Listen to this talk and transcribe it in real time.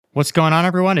What's going on,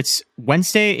 everyone? It's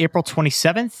Wednesday, April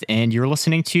 27th, and you're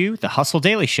listening to The Hustle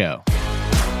Daily Show.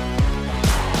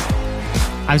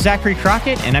 I'm Zachary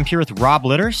Crockett, and I'm here with Rob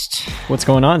Litterst. What's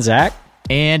going on, Zach?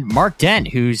 And Mark Dent,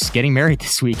 who's getting married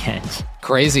this weekend.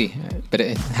 Crazy, but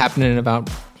it happened in about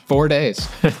 4 days.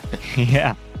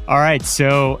 Yeah. All right,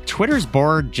 so Twitter's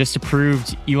board just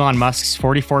approved Elon Musk's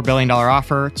 $44 billion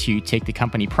offer to take the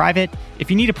company private. If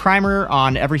you need a primer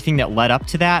on everything that led up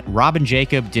to that, Rob and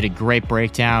Jacob did a great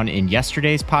breakdown in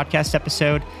yesterday's podcast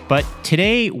episode. But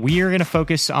today, we are going to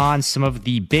focus on some of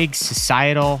the big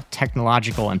societal,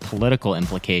 technological, and political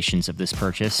implications of this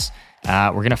purchase.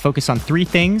 We're going to focus on three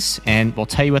things, and we'll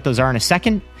tell you what those are in a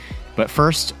second. But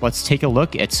first, let's take a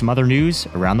look at some other news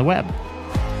around the web.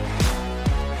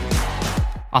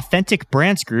 Authentic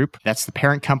Brands Group, that's the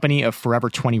parent company of Forever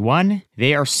 21,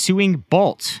 they are suing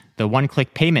Bolt, the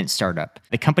one-click payment startup.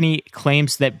 The company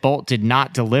claims that Bolt did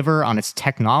not deliver on its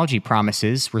technology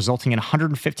promises, resulting in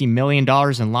 $150 million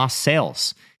in lost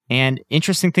sales. And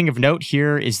interesting thing of note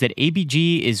here is that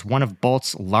ABG is one of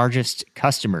Bolt's largest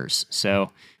customers.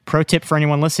 So, pro tip for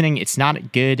anyone listening, it's not a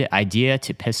good idea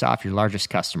to piss off your largest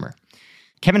customer.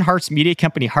 Kevin Hart's media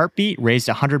company Heartbeat raised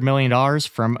 $100 million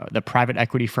from the private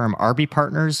equity firm RB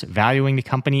Partners, valuing the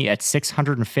company at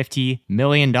 $650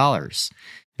 million.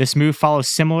 This move follows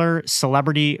similar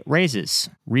celebrity raises.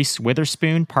 Reese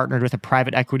Witherspoon partnered with a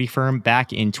private equity firm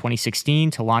back in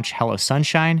 2016 to launch Hello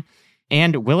Sunshine,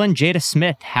 and Will and Jada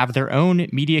Smith have their own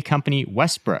media company,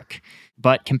 Westbrook.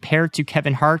 But compared to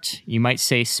Kevin Hart, you might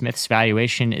say Smith's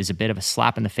valuation is a bit of a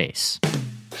slap in the face.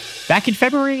 Back in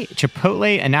February,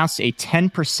 Chipotle announced a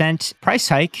 10% price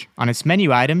hike on its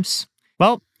menu items.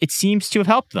 Well, it seems to have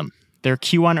helped them. Their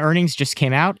Q1 earnings just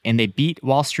came out, and they beat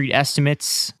Wall Street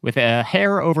estimates with a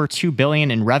hair over $2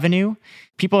 billion in revenue.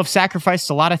 People have sacrificed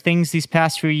a lot of things these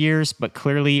past few years, but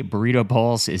clearly Burrito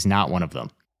Bowls is not one of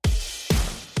them.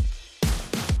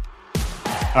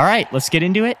 All right, let's get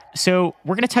into it. So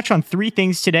we're going to touch on three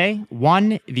things today.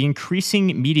 One, the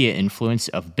increasing media influence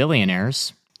of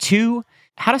billionaires. Two,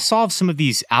 how to solve some of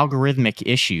these algorithmic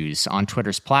issues on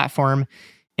Twitter's platform.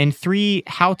 And three,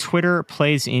 how Twitter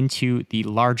plays into the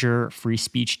larger free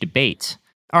speech debate.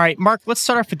 All right, Mark, let's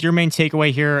start off with your main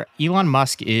takeaway here. Elon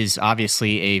Musk is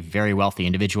obviously a very wealthy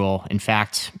individual. In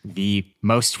fact, the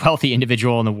most wealthy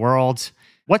individual in the world.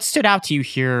 What stood out to you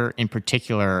here in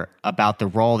particular about the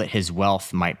role that his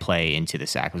wealth might play into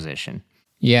this acquisition?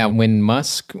 Yeah, when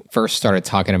Musk first started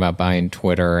talking about buying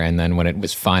Twitter, and then when it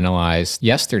was finalized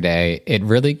yesterday, it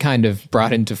really kind of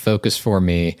brought into focus for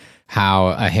me how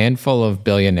a handful of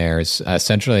billionaires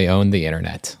essentially own the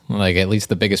internet, like at least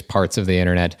the biggest parts of the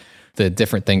internet, the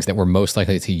different things that we're most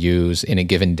likely to use in a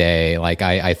given day. Like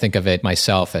I think of it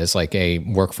myself as like a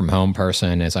work from home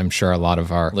person, as I'm sure a lot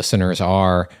of our listeners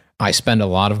are. I spend a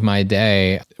lot of my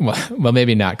day, well,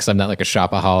 maybe not because I'm not like a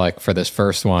shopaholic for this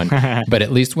first one, but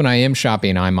at least when I am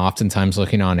shopping, I'm oftentimes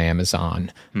looking on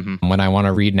Amazon. Mm-hmm. When I want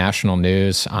to read national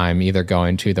news, I'm either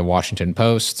going to the Washington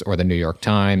Post or the New York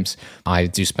Times. I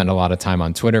do spend a lot of time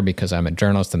on Twitter because I'm a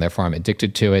journalist and therefore I'm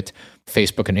addicted to it.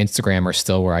 Facebook and Instagram are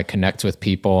still where I connect with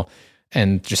people.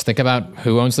 And just think about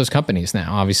who owns those companies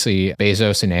now. Obviously,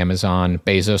 Bezos and Amazon,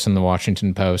 Bezos and the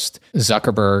Washington Post,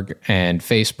 Zuckerberg and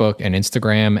Facebook and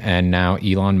Instagram, and now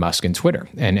Elon Musk and Twitter.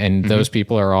 And those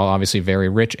people are all obviously very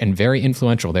rich and very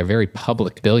influential. They're very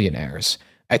public billionaires.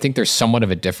 I think there's somewhat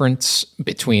of a difference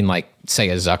between, like, say,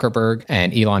 a Zuckerberg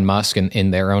and Elon Musk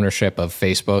in their ownership of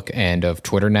Facebook and of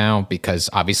Twitter now, because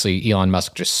obviously Elon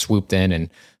Musk just swooped in and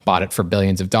bought it for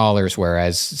billions of dollars,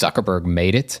 whereas Zuckerberg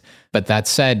made it. But that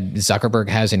said, Zuckerberg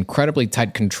has incredibly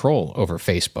tight control over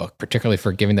Facebook, particularly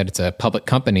for given that it's a public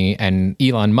company. And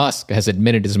Elon Musk has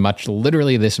admitted as much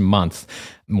literally this month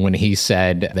when he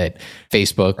said that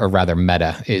Facebook, or rather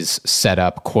Meta, is set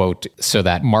up, quote, so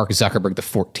that Mark Zuckerberg the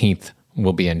 14th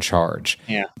will be in charge.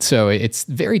 Yeah. So it's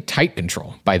very tight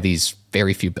control by these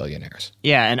very few billionaires.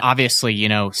 Yeah, and obviously,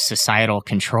 societal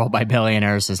control by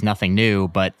billionaires is nothing new,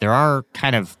 but there are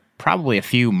kind of probably a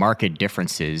few marked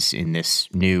differences in this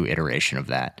new iteration of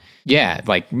that. Yeah,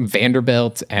 like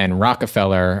Vanderbilt and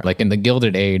Rockefeller, like in the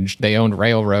Gilded Age, they owned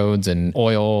railroads and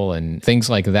oil and things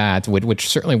like that, which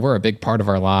certainly were a big part of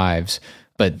our lives.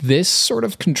 But this sort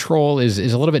of control is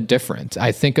a little bit different.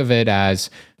 I think of it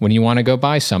as when you want to go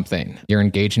buy something, you're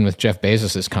engaging with Jeff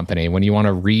Bezos' company. When you want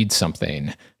to read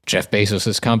something, Jeff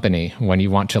Bezos' company. When you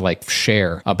want to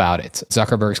share about it,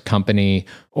 Zuckerberg's company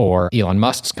or Elon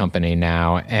Musk's company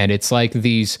now. And it's like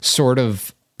these sort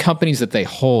of companies that they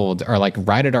hold are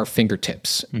right at our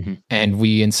fingertips. Mm-hmm. And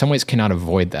we in some ways cannot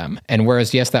avoid them. And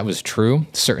whereas, yes, that was true,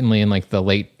 certainly in the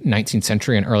late 19th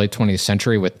century and early 20th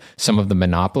century with some of the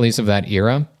monopolies of that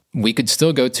era, we could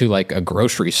still go to like a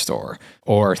grocery store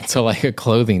or to like a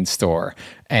clothing store,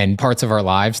 and parts of our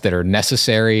lives that are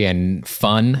necessary and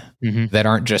fun that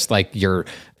aren't just like your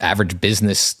average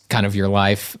business kind of your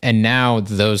life. And now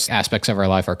those aspects of our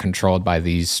life are controlled by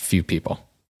these few people.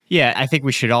 Yeah, I think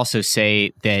we should also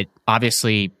say that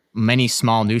obviously many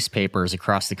small newspapers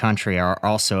across the country are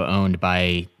also owned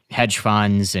by hedge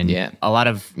funds, and a lot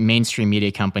of mainstream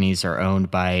media companies are owned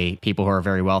by people who are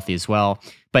very wealthy as well.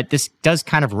 But this does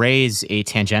kind of raise a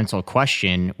tangential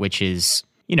question, which is,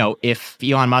 if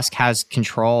Elon Musk has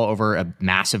control over a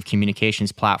massive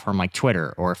communications platform like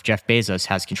Twitter, or if Jeff Bezos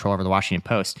has control over the Washington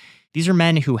Post, these are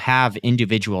men who have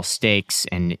individual stakes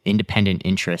and independent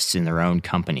interests in their own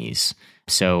companies.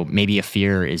 So maybe a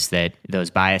fear is that those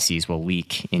biases will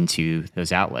leak into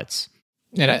those outlets.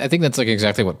 And I think that's like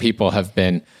exactly what people have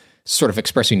been sort of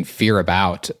expressing fear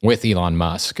about with Elon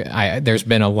Musk. There's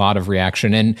been a lot of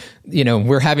reaction, and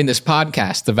we're having this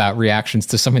podcast about reactions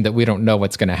to something that we don't know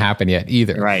what's going to happen yet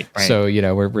either. Right. So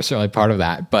we're certainly part of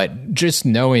that. But just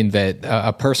knowing that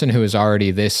a person who is already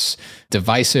this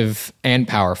divisive and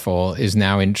powerful is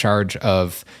now in charge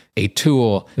of a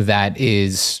tool that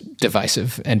is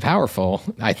divisive and powerful,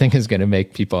 I think is going to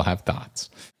make people have thoughts.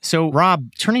 So, Rob,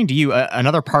 turning to you,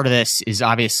 another part of this is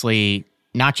obviously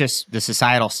not just the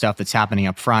societal stuff that's happening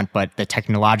up front, but the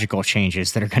technological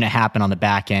changes that are going to happen on the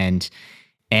back end.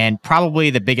 And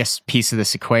probably the biggest piece of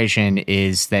this equation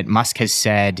is that Musk has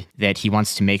said that he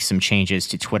wants to make some changes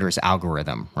to Twitter's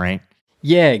algorithm, right?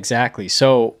 Yeah, exactly.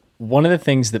 So one of the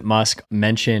things that Musk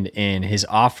mentioned in his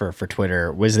offer for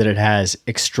Twitter was that it has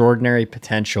extraordinary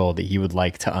potential that he would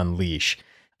like to unleash.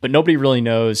 But nobody really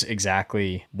knows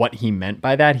exactly what he meant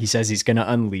by that. He says he's going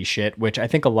to unleash it, which I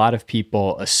think a lot of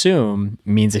people assume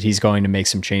means that he's going to make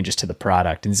some changes to the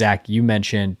product. And Zach, you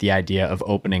mentioned the idea of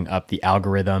opening up the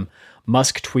algorithm.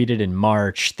 Musk tweeted in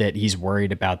March that he's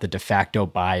worried about the de facto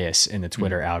bias in the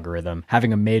Twitter algorithm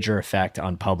having a major effect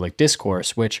on public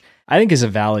discourse, which I think is a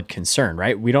valid concern,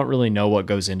 right? We don't really know what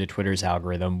goes into Twitter's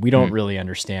algorithm. We don't really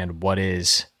understand what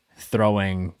is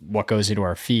throwing what goes into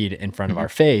our feed in front of our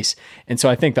face. And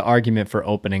so I think the argument for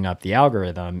opening up the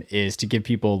algorithm is to give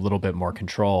people a little bit more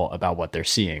control about what they're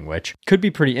seeing, which could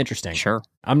be pretty interesting. Sure.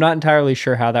 I'm not entirely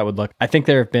sure how that would look. I think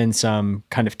there have been some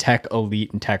kind of tech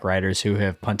elite and tech writers who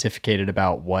have pontificated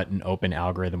about what an open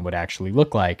algorithm would actually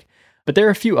look like. But there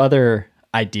are a few other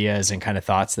ideas and kind of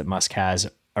thoughts that Musk has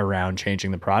around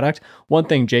changing the product. One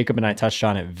thing, Jacob and I touched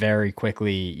on it very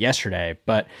quickly yesterday,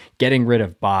 but getting rid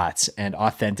of bots and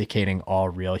authenticating all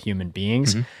real human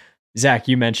beings. Zach,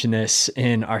 you mentioned this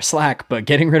in our Slack, but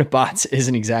getting rid of bots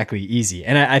isn't exactly easy.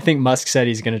 And I think Musk said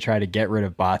he's going to try to get rid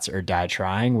of bots or die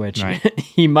trying, which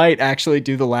he might actually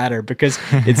do the latter, because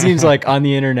it seems like on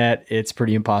the internet, it's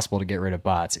pretty impossible to get rid of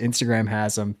bots. Instagram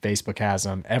has them, Facebook has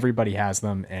them, everybody has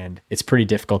them, and it's pretty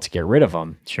difficult to get rid of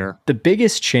them. Sure. The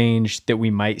biggest change that we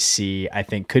might see, I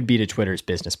think, could be to Twitter's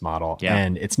business model. Yeah.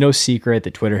 And it's no secret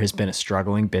that Twitter has been a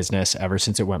struggling business ever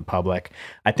since it went public.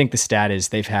 I think the stat is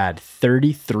they've had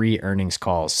 33 earnings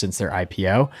calls since their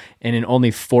IPO, and in only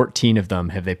 14 of them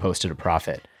have they posted a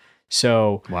profit.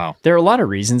 So there are a lot of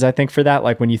reasons, I think, for that.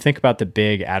 Like when you think about the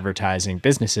big advertising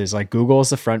businesses, like Google is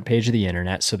the front page of the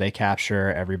internet, so they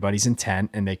capture everybody's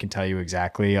intent and they can tell you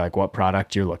exactly like what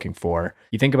product you're looking for.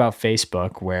 You think about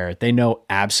Facebook, where they know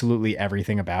absolutely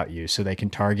everything about you, so they can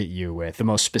target you with the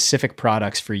most specific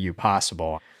products for you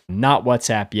possible. Not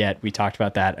WhatsApp yet. We talked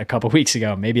about that a couple weeks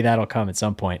ago. Maybe that'll come at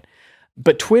some point.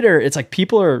 But Twitter, it's like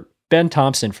Ben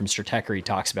Thompson from Stratechery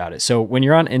talks about it. So when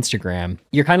you're on Instagram,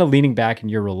 you're kind of leaning back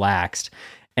and you're relaxed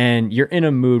and you're in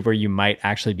a mood where you might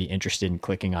actually be interested in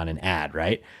clicking on an ad,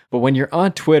 right? But when you're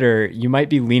on Twitter, you might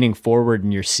be leaning forward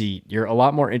in your seat. You're a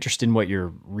lot more interested in what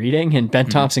you're reading. And Ben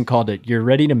Thompson called it, you're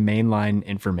ready to mainline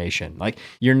information. Like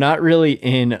you're not really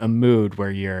in a mood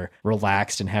where you're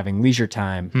relaxed and having leisure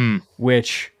time,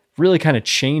 which really kind of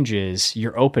changes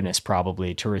your openness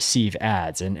probably to receive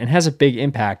ads and has a big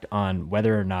impact on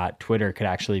whether or not Twitter could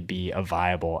actually be a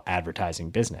viable advertising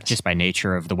business. Just by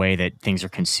nature of the way that things are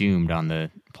consumed on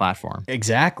the platform.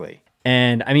 Exactly.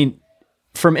 And I mean,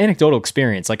 from anecdotal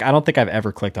experience, like I don't think I've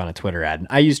ever clicked on a Twitter ad. And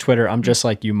I use Twitter. I'm just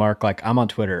like you, Mark. Like I'm on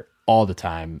Twitter all the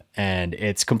time and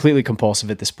it's completely compulsive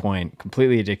at this point,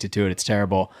 completely addicted to it. It's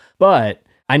terrible, but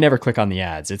I never click on the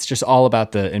ads. It's just all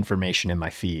about the information in my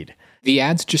feed. The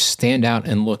ads just stand out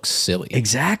and look silly.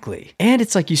 Exactly. And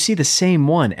it's like you see the same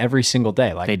one every single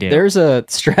day. Like they do. There's a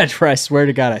stretch where I swear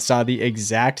to God, I saw the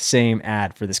exact same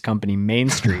ad for this company,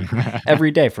 Main Street, every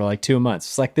day for like 2 months.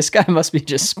 It's like this guy must be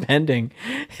just spending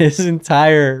his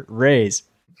entire raise.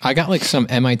 I got like some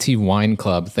MIT wine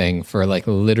club thing for like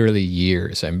literally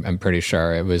years. I'm pretty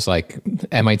sure it was like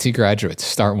MIT graduates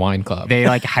start wine club. They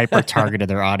like hyper targeted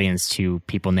their audience to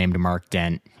people named Mark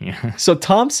Dent. Yeah. So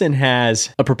Thompson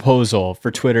has a proposal for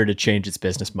Twitter to change its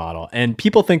business model, and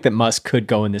people think that Musk could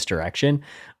go in this direction.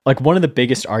 Like one of the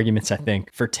biggest arguments, I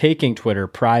think, for taking Twitter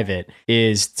private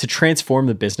is to transform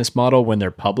the business model when they're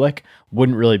public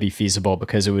wouldn't really be feasible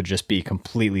because it would just be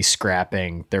completely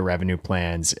scrapping their revenue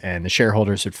plans and the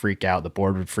shareholders would freak out, the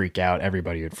board would freak out,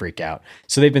 everybody would freak out.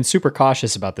 So they've been super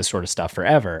cautious about this sort of stuff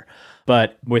forever.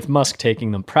 But with Musk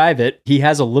taking them private, he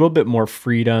has a little bit more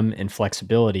freedom and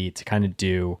flexibility to kind of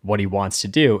do what he wants to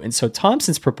do. And so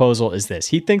Thompson's proposal is this.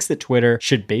 He thinks that Twitter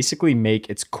should basically make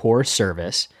its core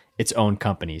service its own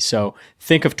company. So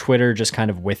think of Twitter just kind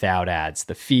of without ads,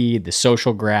 the feed, the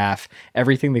social graph,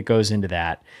 everything that goes into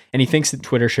that. And he thinks that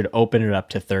Twitter should open it up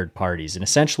to third parties and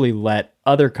essentially let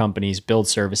other companies build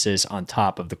services on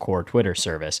top of the core Twitter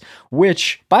service,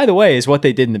 which, by the way, is what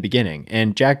they did in the beginning.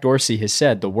 And Jack Dorsey has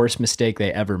said the worst mistake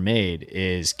they ever made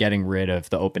is getting rid of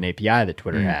the open API that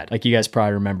Twitter had. Like you guys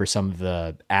probably remember some of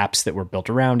the apps that were built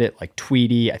around it, like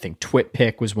Tweety, I think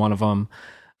TwitPic was one of them.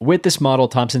 With this model,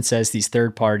 Thompson says these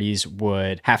third parties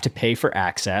would have to pay for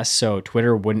access, so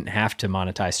Twitter wouldn't have to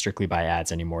monetize strictly by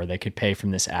ads anymore. They could pay from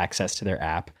this access to their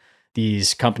app.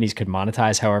 These companies could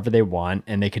monetize however they want,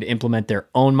 and they could implement their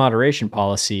own moderation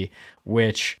policy,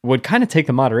 which would kind of take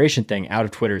the moderation thing out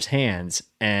of Twitter's hands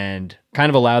and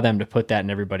kind of allow them to put that in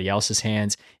everybody else's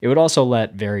hands. It would also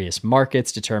let various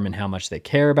markets determine how much they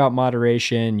care about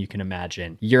moderation. You can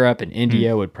imagine Europe and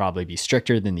India would probably be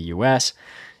stricter than the US.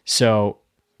 So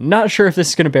not sure if this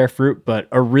is going to bear fruit, but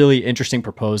a really interesting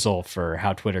proposal for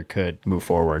how Twitter could move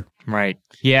forward. Right.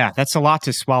 Yeah, that's a lot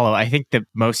to swallow. I think the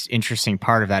most interesting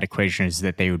part of that equation is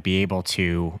that they would be able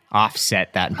to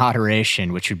offset that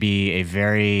moderation, which would be a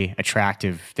very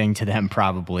attractive thing to them,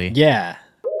 probably. Yeah.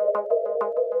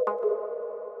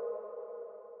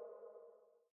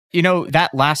 You know,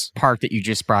 that last part that you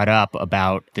just brought up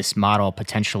about this model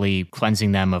potentially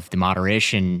cleansing them of the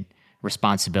moderation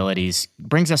responsibilities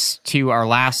brings us to our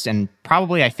last and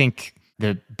probably, I think,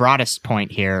 the broadest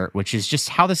point here, which is just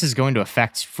how this is going to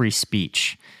affect free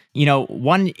speech. You know,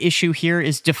 one issue here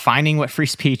is defining what free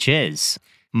speech is.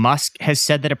 Musk has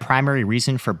said that a primary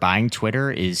reason for buying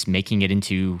Twitter is making it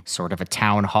into sort of a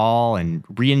town hall and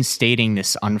reinstating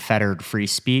this unfettered free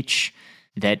speech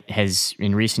that has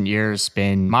in recent years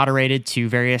been moderated to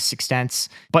various extents.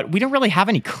 But we don't really have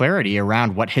any clarity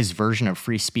around what his version of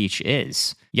free speech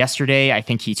is. Yesterday, I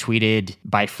think he tweeted,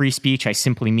 "By free speech, I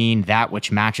simply mean that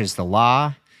which matches the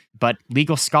law." But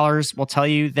legal scholars will tell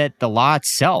you that the law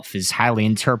itself is highly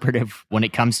interpretive when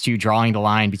it comes to drawing the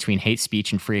line between hate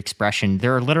speech and free expression.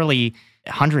 There are literally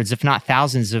hundreds, if not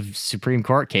thousands, of Supreme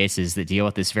Court cases that deal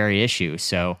with this very issue.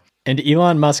 And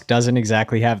Elon Musk doesn't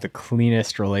exactly have the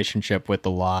cleanest relationship with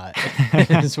the law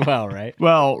as well, right?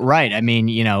 Well, right. I mean,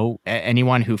 you know,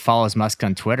 anyone who follows Musk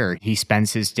on Twitter, he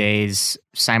spends his days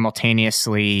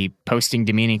simultaneously posting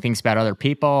demeaning things about other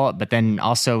people, but then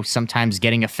also sometimes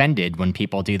getting offended when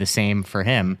people do the same for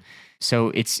him. So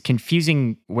it's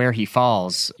confusing where he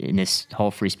falls in this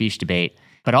whole free speech debate.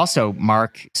 But also,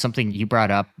 Mark, something you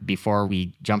brought up before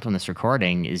we jumped on this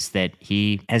recording is that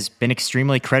he has been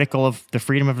extremely critical of the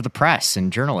freedom of the press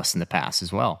and journalists in the past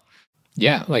as well.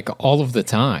 Yeah, like all of the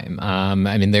time. I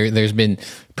mean, there's been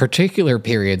particular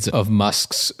periods of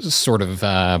Musk's sort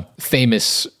of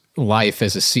famous life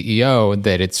as a CEO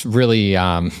that it's really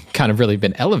kind of really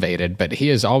been elevated, but he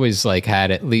has always like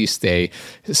had at least a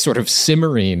sort of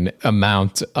simmering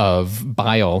amount of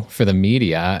bile for the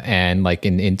media. And like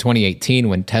in 2018,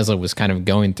 when Tesla was kind of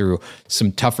going through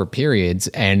some tougher periods,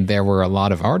 and there were a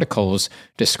lot of articles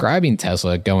describing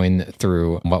Tesla going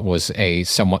through what was a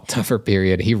somewhat tougher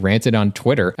period, he ranted on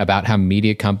Twitter about how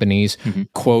media companies,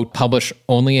 quote, publish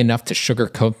only enough to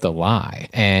sugarcoat the lie.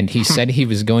 And he said he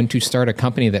was going to start a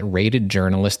company that rated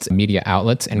journalists and media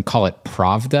outlets and call it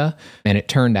Pravda. And it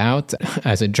turned out,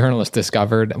 as a journalist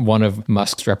discovered, one of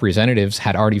Musk's representatives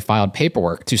had already filed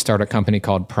paperwork to start a company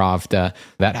called Pravda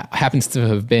that happens to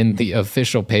have been the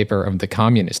official paper of the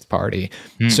Communist Party.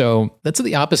 So that's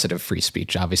the opposite of free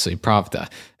speech, obviously, Pravda.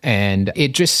 And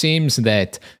it just seems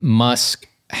that Musk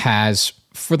has,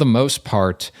 for the most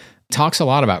part, talks a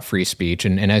lot about free speech.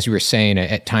 And as you were saying,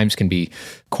 at times can be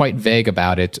quite vague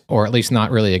about it, or at least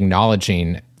not really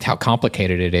acknowledging how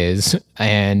complicated it is.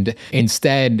 And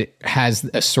instead has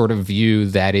a sort of view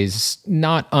that is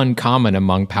not uncommon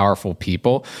among powerful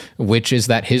people, which is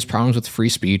that his problems with free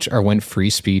speech are when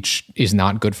free speech is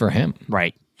not good for him.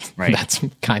 Right. Right. That's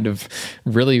kind of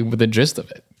really the gist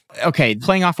of it. Okay,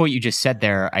 playing off what you just said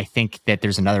there, I think that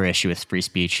there's another issue with free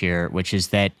speech here, which is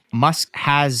that Musk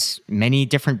has many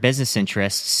different business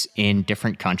interests in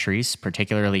different countries,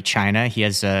 particularly China. He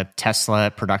has a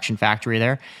Tesla production factory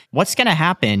there. What's going to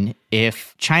happen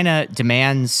if China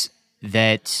demands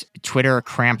that Twitter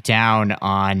cramp down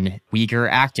on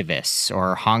Uyghur activists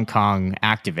or Hong Kong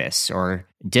activists or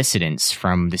dissidents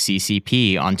from the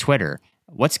CCP on Twitter?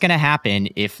 What's going to happen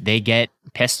if they get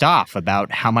pissed off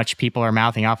about how much people are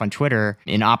mouthing off on Twitter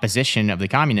in opposition of the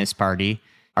Communist Party?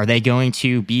 Are they going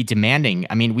to be demanding?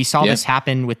 I mean, we saw this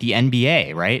happen with the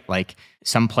NBA, right? Like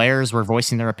some players were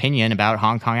voicing their opinion about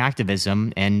Hong Kong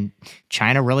activism, and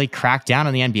China really cracked down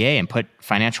on the NBA and put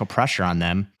financial pressure on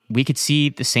them. We could see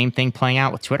the same thing playing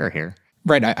out with Twitter here.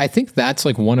 Right. I think that's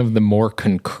like one of the more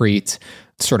concrete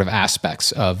sort of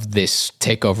aspects of this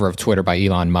takeover of Twitter by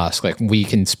Elon Musk. Like we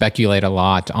can speculate a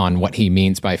lot on what he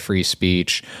means by free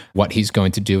speech, what he's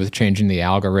going to do with changing the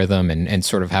algorithm and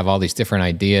sort of have all these different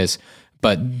ideas.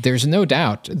 But there's no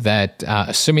doubt that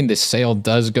assuming this sale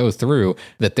does go through,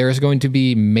 that there is going to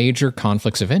be major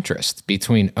conflicts of interest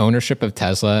between ownership of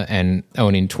Tesla and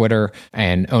owning Twitter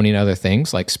and owning other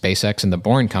things like SpaceX and the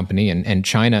Boring Company. And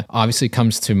China obviously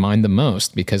comes to mind the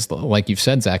most because, like you've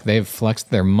said, Zach, they've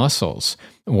flexed their muscles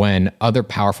when other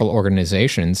powerful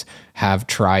organizations have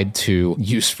tried to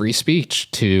use free speech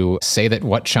to say that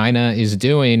what China is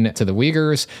doing to the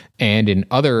Uyghurs and in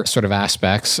other sort of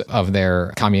aspects of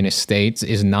their communist states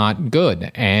is not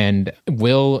good. And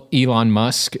will Elon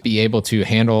Musk be able to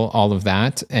handle all of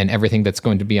that and everything that's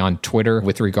going to be on Twitter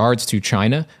with regards to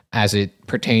China as it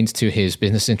pertains to his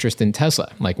business interest in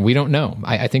Tesla? Like, we don't know.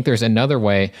 I think there's another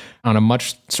way on a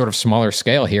much sort of smaller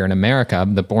scale here in America.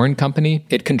 The Boring Company,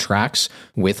 it contracts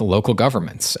with local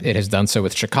governments. It has done so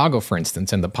with Chicago, for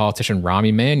instance, and the politician Rahm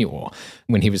Emanuel,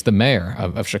 when he was the mayor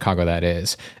of Chicago, that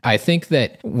is. I think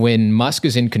that when Musk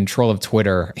is in control of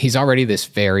Twitter, he's already this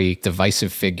very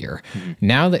divisive figure. Mm-hmm.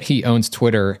 Now that he owns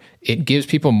Twitter, it gives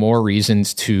people more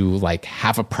reasons to like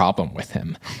have a problem with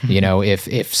him. You know,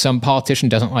 if some politician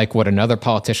doesn't like what another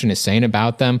politician is saying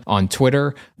about them on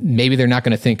Twitter, maybe they're not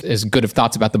going to think as good of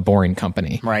thoughts about the Boring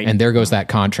Company. Right. And there goes that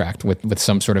contract with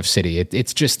some sort of city.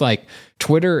 It's just like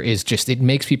Twitter is just, it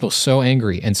makes people so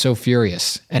angry and so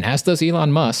furious, and as does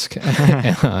Elon Musk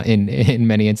in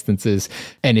many instances.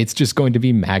 And it's just going to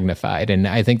be magnified. And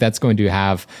I think that's going to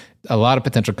have a lot of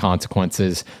potential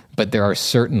consequences, but there are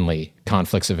certainly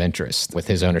conflicts of interest with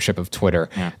his ownership of Twitter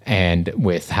and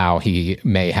with how he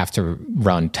may have to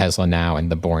run Tesla now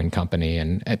and the Boring Company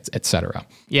and et cetera.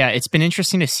 Yeah, it's been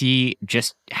interesting to see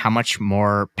just how much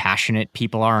more passionate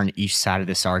people are on each side of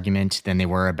this argument than they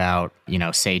were about, you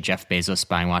know, say Jeff Bezos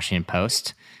buying Washington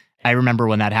Post. I remember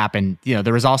when that happened, you know,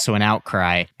 there was also an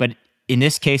outcry, but in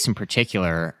this case in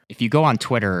particular, if you go on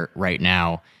Twitter right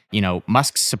now, you know,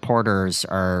 Musk's supporters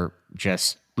are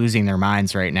just losing their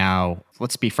minds right now.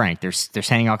 Let's be frank, they're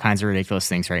saying all kinds of ridiculous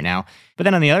things right now. But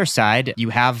then on the other side,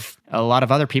 you have a lot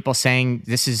of other people saying,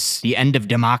 this is the end of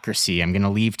democracy. I'm going to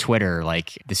leave Twitter.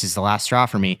 Like, this is the last straw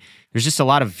for me. There's just a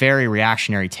lot of very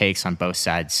reactionary takes on both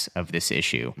sides of this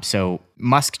issue. So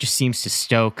Musk just seems to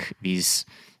stoke these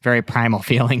very primal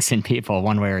feelings in people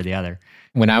one way or the other.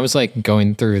 When I was like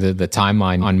going through the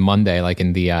timeline on Monday, like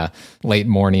in the late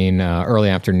morning, early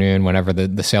afternoon, whenever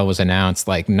the sale was announced,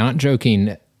 like not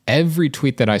joking, every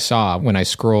tweet that I saw when I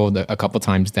scrolled a couple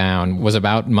times down was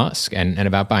about Musk and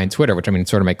about buying Twitter, which I mean, it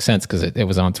sort of makes sense because it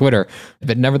was on Twitter.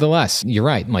 But nevertheless, you're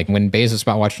right. Like when Bezos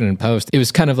bought Washington Post, it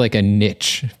was kind of like a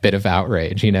niche bit of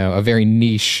outrage, you know, a very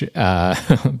niche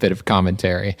bit of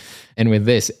commentary. And with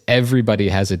this, everybody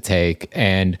has a take.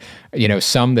 And, you know,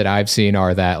 some that I've seen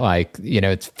are that like, you know,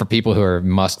 it's for people who are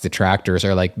Musk detractors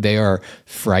are like, they are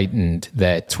frightened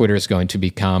that Twitter is going to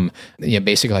become, you know,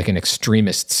 basically like an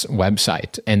extremist's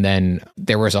website. And then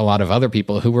there was a lot of other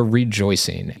people who were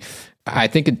rejoicing. I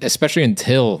think especially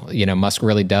until, you know, Musk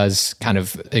really does kind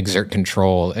of exert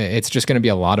control, it's just going to be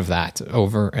a lot of that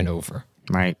over and over.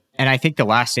 Right. And I think the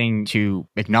last thing to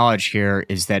acknowledge here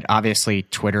is that obviously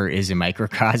Twitter is a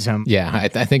microcosm. Yeah,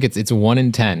 I think it's 1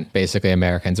 in 10, basically,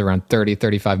 Americans, around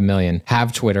 35 million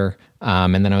have Twitter.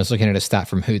 And then I was looking at a stat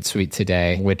from Hootsuite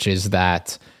today, which is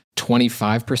that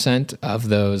 25% of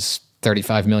those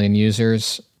 35 million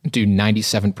users do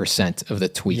 97% of the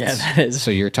tweets. Yeah, that is. So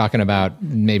you're talking about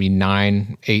maybe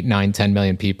 10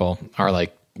 million people are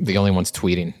like the only ones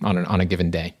tweeting on a given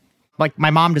day. Like,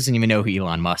 my mom doesn't even know who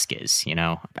Elon Musk is, you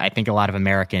know? I think a lot of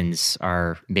Americans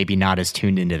are maybe not as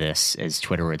tuned into this as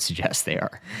Twitter would suggest they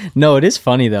are. No, it is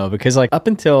funny though, because like up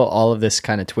until all of this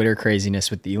kind of Twitter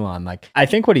craziness with Elon, like I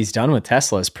think what he's done with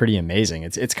Tesla is pretty amazing.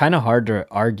 It's kind of hard to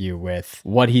argue with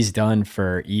what he's done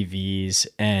for EVs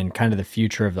and kind of the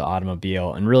future of the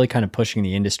automobile and really kind of pushing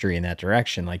the industry in that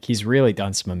direction. Like he's really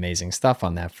done some amazing stuff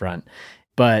on that front.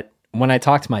 But when I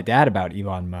talk to my dad about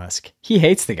Elon Musk, he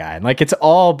hates the guy. And like, it's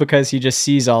all because he just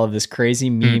sees all of this crazy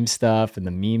meme stuff and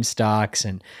the meme stocks.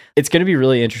 And it's going to be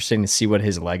really interesting to see what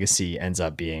his legacy ends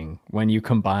up being when you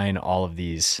combine all of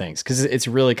these things, because it's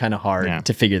really kind of hard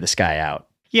to figure this guy out.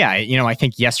 Yeah, you know, I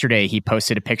think yesterday he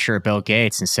posted a picture of Bill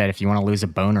Gates and said, if you want to lose a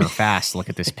boner fast, look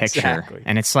at this picture. Exactly.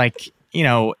 And it's like, you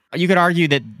know, you could argue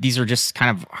that these are just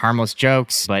kind of harmless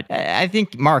jokes, but I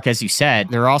think, Mark, as you said,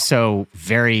 there are also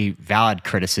very valid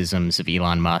criticisms of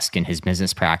Elon Musk and his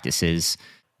business practices,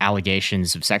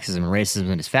 allegations of sexism and racism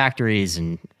in his factories,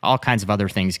 and all kinds of other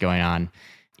things going on.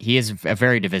 He is a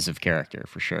very divisive character,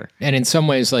 for sure. And in some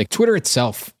ways, like Twitter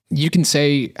itself, you can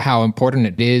say how important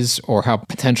it is or how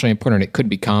potentially important it could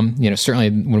become. You know, certainly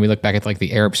when we look back at like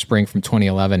the Arab Spring from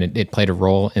 2011, it played a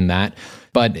role in that.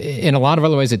 But in a lot of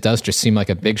other ways, it does just seem like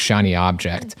a big shiny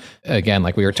object. Again,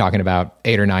 like we were talking about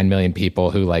 8 or 9 million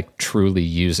people who like truly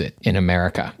use it in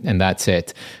America, and that's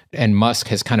it. And Musk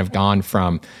has kind of gone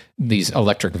from these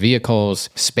electric vehicles,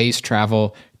 space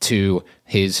travel, to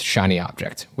his shiny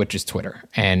object, which is Twitter.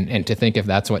 And to think if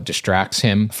that's what distracts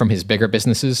him from his bigger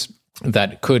businesses,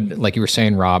 that could, like you were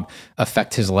saying, Rob,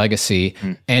 affect his legacy.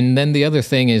 And then the other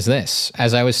thing is this,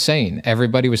 as I was saying,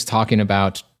 everybody was talking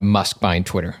about Musk buying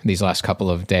Twitter these last couple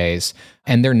of days,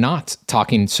 and they're not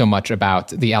talking so much about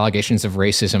the allegations of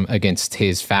racism against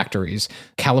his factories.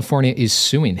 California is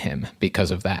suing him because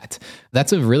of that.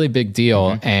 That's a really big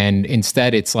deal. And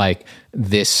instead, it's like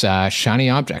this shiny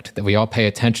object that we all pay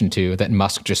attention to that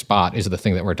Musk just bought is the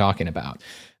thing that we're talking about.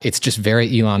 It's just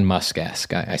very Elon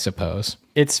Musk-esque, I suppose.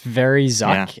 It's very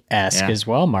Zuck-esque as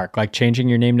well, Mark, like changing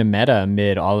your name to Meta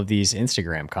amid all of these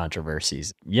Instagram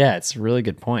controversies. Yeah, it's a really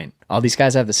good point. All these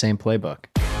guys have the same playbook.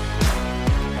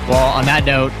 Well, on that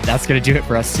note, that's going to do it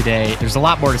for us today. There's a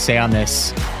lot more to say on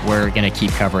this. We're going to keep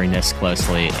covering this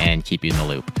closely and keep you in the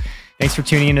loop. Thanks for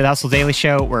tuning into the Hustle Daily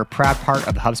Show. We're a proud part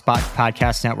of the HubSpot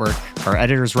Podcast Network. Our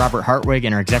editor is Robert Hartwig,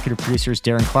 and our executive producer is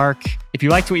Darren Clark. If you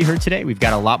liked what you heard today, we've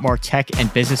got a lot more tech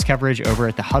and business coverage over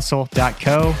at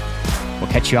thehustle.co.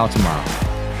 We'll catch you all tomorrow.